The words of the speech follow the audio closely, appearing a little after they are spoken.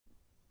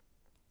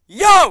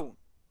Yo!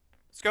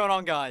 What's going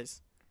on,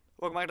 guys?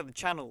 Welcome back to the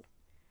channel.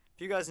 If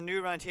you guys are new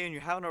around here and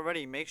you haven't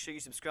already, make sure you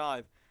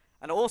subscribe.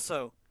 And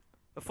also,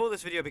 before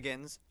this video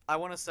begins, I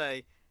want to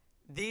say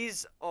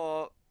these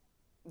are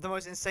the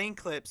most insane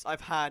clips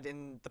I've had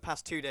in the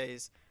past 2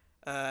 days.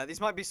 These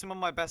might be some of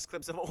my best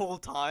clips of all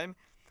time.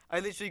 I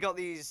literally got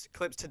these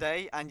clips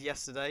today and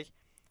yesterday.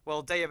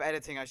 Well, day of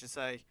editing, I should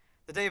say.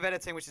 The day of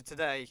editing, which is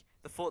today,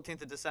 the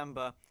 14th of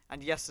December,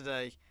 and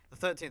yesterday, the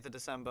 13th of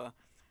December.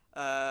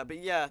 But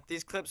yeah,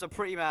 these clips are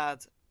pretty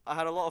mad. I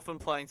had a lot of fun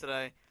playing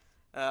today.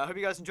 I hope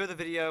you guys enjoy the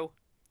video,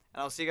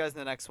 and I'll see you guys in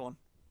the next one.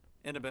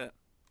 In a bit.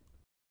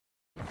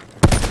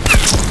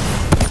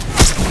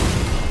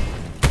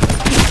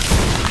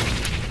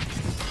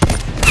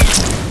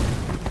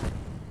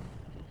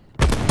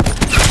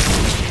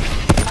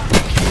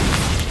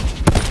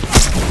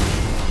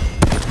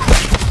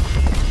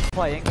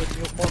 Playing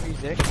with more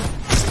music,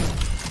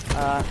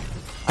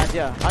 and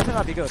yeah, I think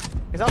that'd be good,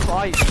 because that's what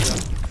I used to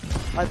do.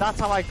 Like, that's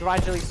how I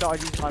gradually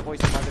started using my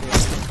voice in my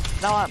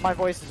videos. Now my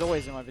voice is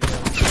always in my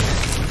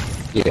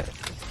videos. Yeah.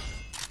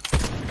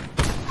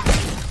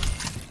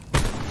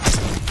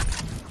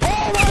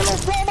 Oh my lord,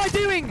 what am I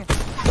doing?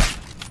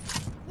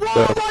 What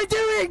am I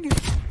doing?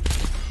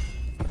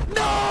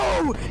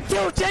 No!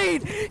 Kill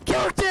Jane!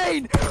 Kill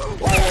Jane!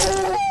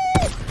 Oh!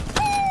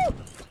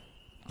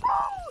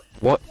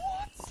 What?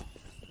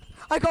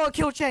 I gotta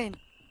kill Jane!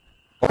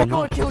 Oh, I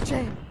no. gotta kill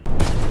Jane!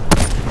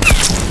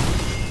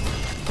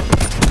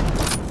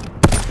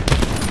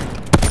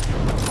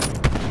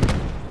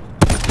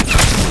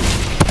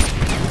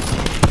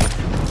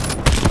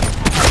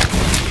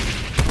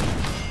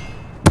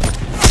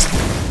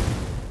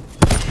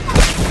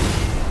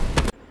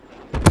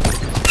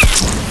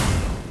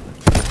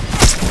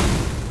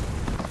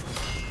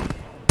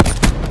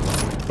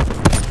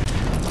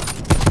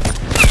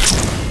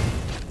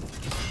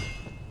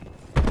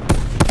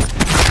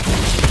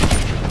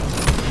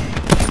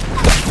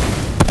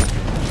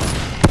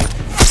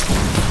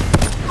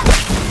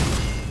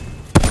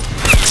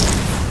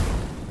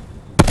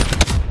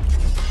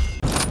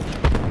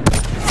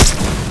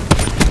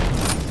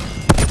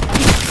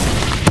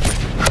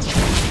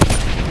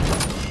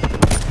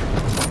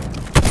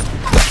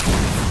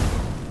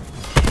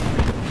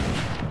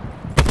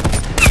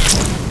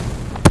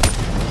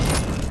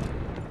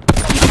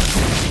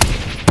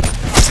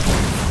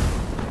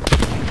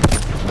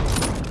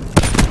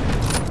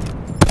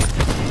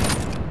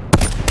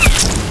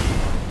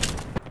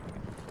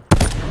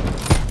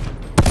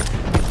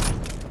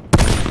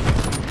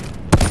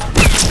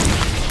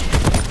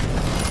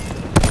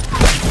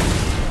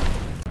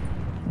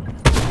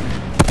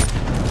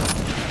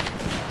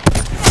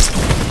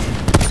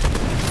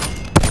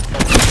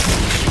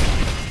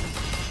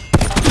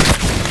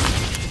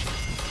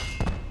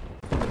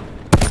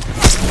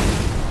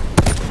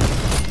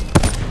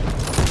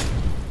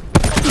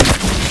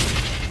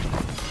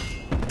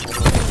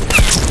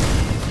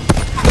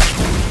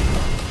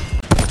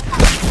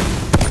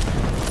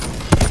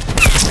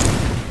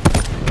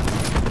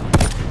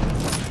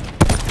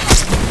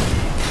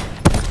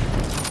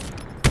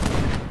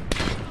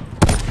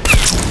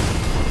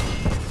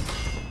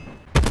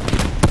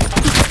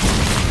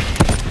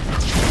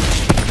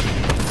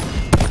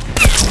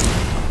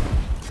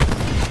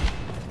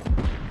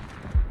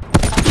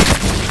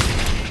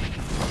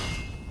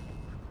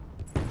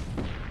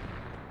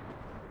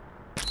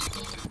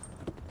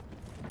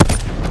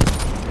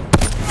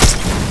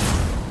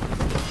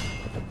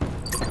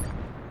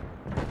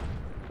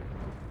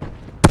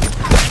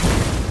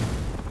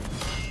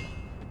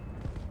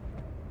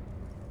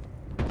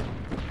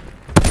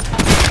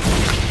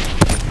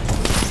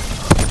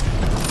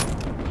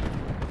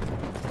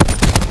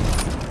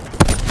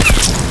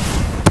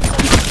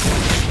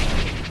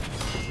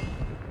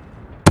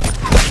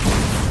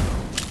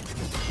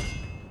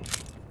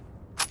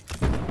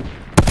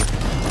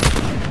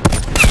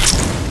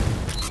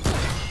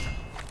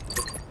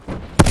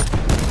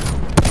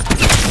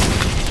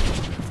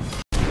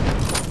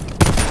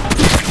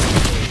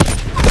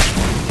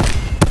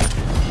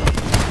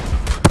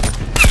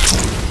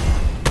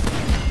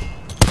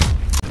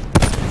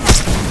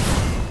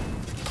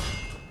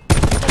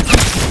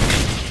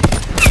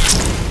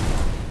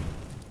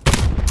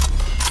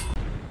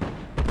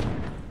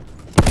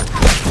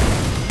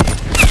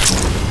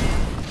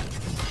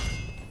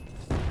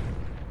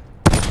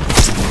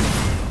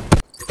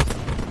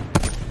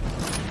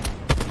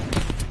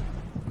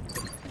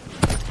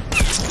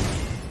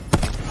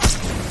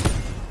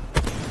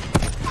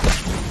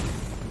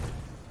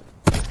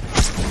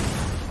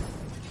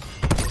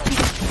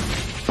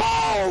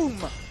 Boom!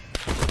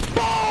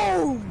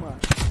 Boom!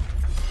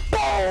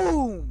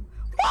 Boom!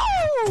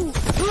 Woo!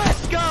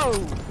 Let's go!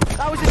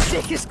 That was the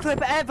sickest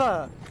clip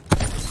ever!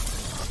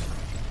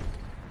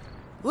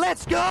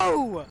 Let's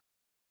go!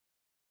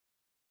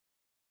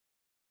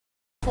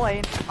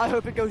 Plane, I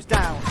hope it goes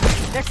down.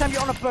 Next time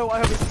you're on a boat, I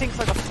hope it sinks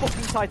like a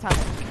fucking Titanic.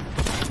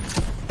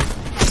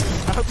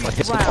 I hope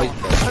you drown. I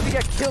hope you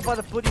get killed by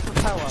the bloody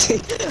propeller.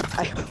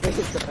 I hope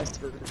it's the best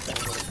for the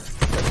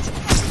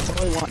That's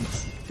all I want.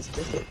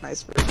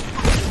 Nice.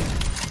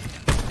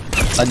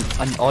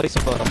 An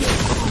iceberg.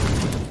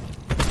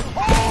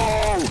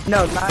 Oh!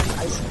 No, not an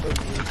iceberg.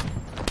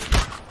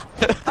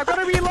 I'm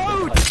gonna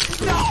reload!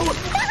 No!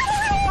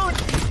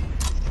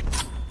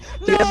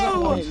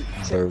 No!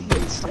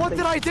 What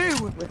did I do?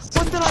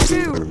 What did I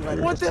do?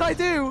 What did I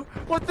do?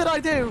 What did I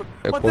do?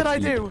 What did I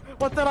do?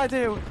 What did I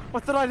do?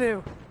 What did I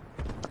do?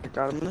 I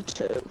got him the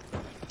two.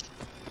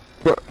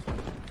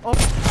 Oh.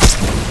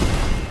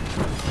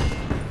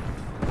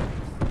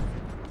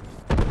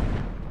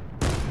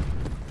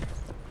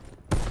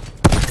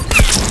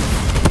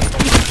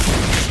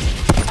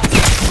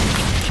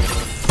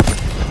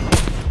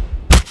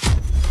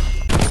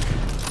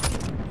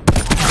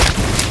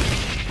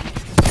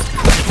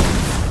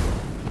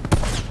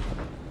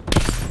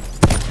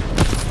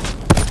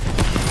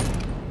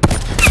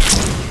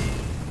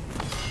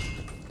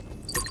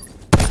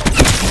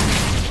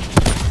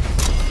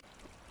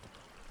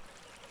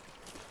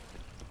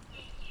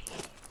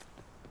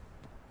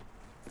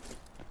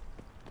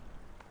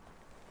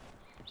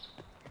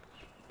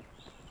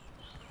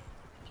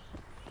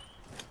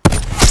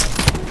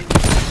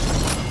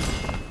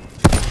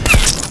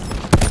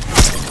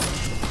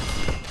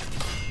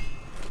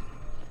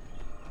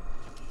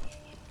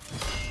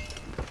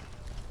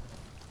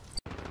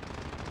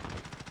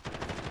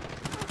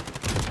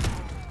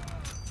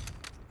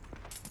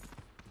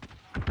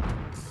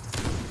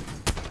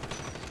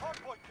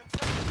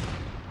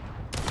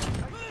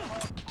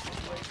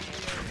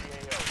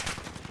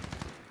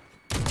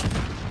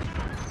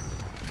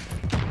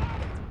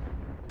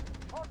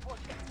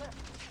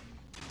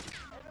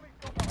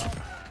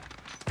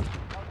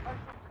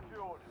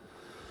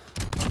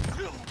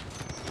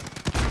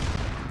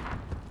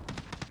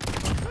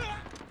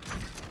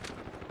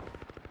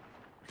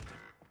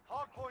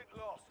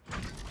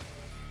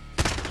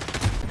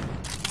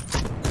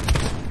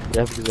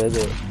 Yeah, because I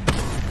did.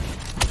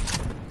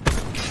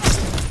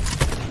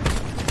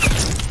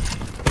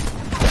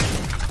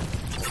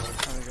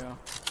 There we go.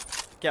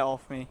 Get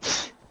off me.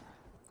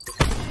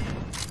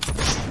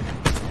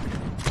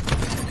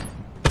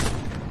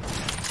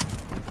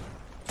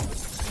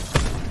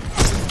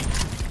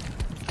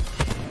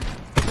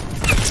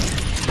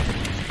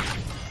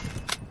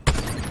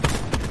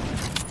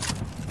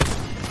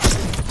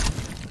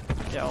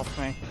 Get off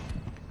me.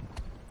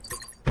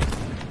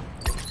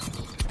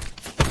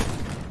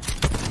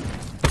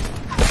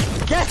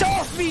 Get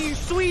off me, you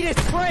sweetest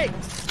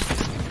pricks!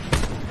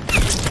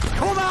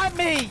 Come at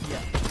me!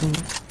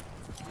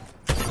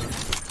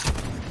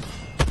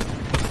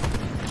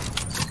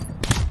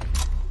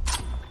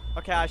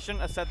 Okay, I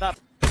shouldn't have said that.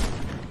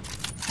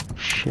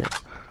 Shit.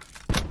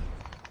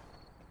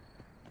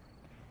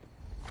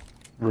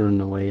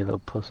 Run away, you little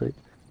pussy.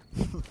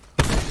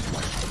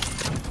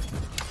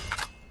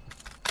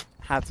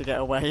 Had to get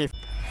away.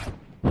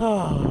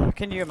 Oh,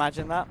 can you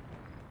imagine that?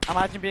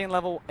 Imagine being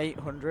level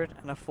 800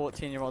 and a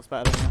 14-year-old's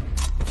better than you.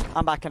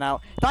 I'm backing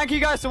out. Thank you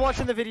guys for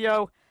watching the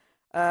video.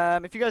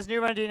 If you guys are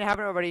new around here and you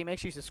haven't already, make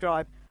sure you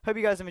subscribe. Hope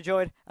you guys have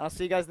enjoyed, and I'll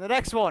see you guys in the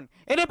next one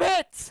in a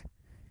bit!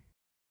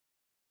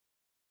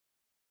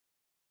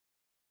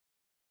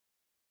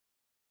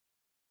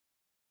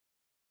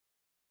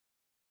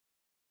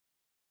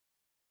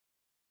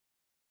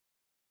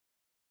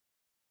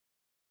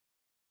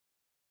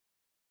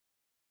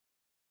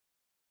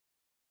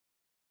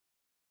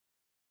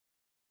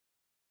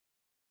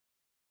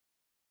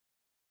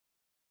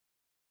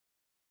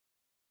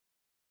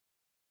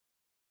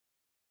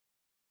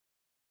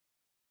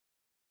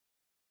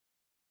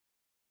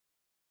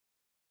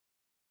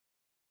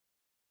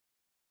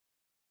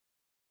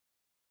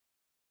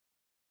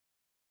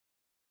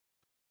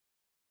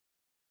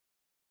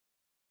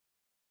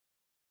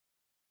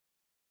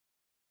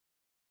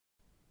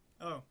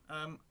 Oh,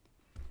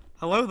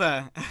 hello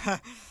there.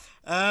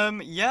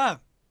 Yeah,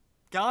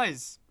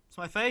 guys, it's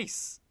my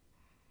face.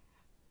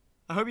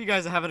 I hope you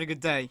guys are having a good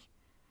day.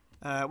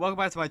 Welcome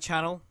back to my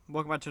channel.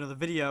 Welcome back to another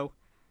video.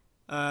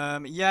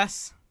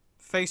 Yes,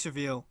 face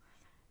reveal.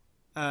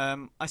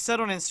 I said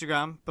on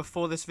Instagram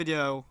before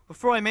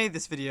I made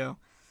this video,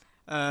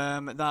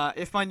 that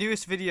if my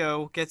newest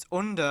video gets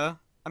over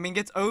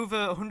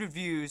 100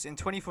 views in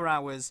 24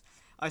 hours,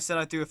 I said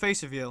I'd do a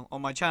face reveal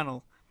on my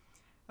channel.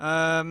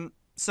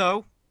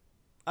 So,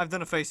 I've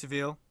done a face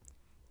reveal.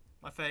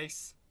 My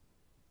face.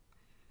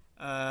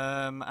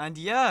 And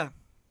yeah.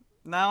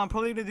 Now I'm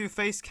probably going to do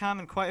face cam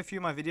in quite a few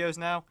of my videos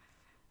now.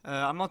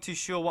 I'm not too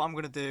sure what I'm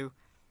going to do.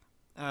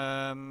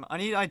 I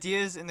need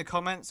ideas in the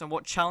comments on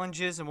what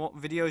challenges and what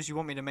videos you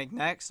want me to make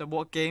next, and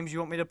what games you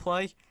want me to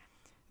play.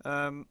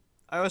 I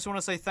also want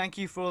to say thank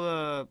you for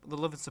the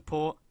love and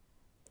support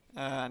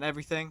and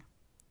everything.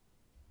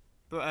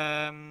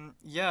 But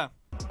yeah.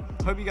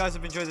 Hope you guys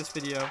have enjoyed this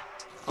video.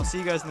 I'll see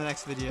you guys in the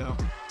next video.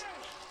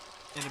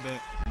 In a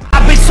bit.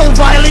 I've been so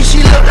violent,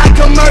 she looked like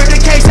a murder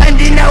case.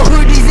 Handing out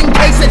hoodies in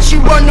case that she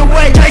run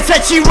away. Case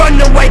that she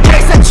run away.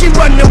 Case that she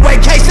run away.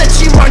 Case that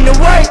she run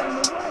away.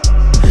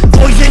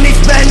 Poison is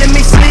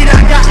me sleet.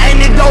 I got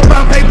antidote.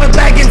 Brown paper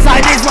bag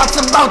inside is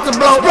what's about to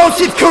blow. Bro,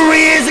 shit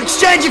careers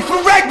exchanging for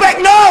reg.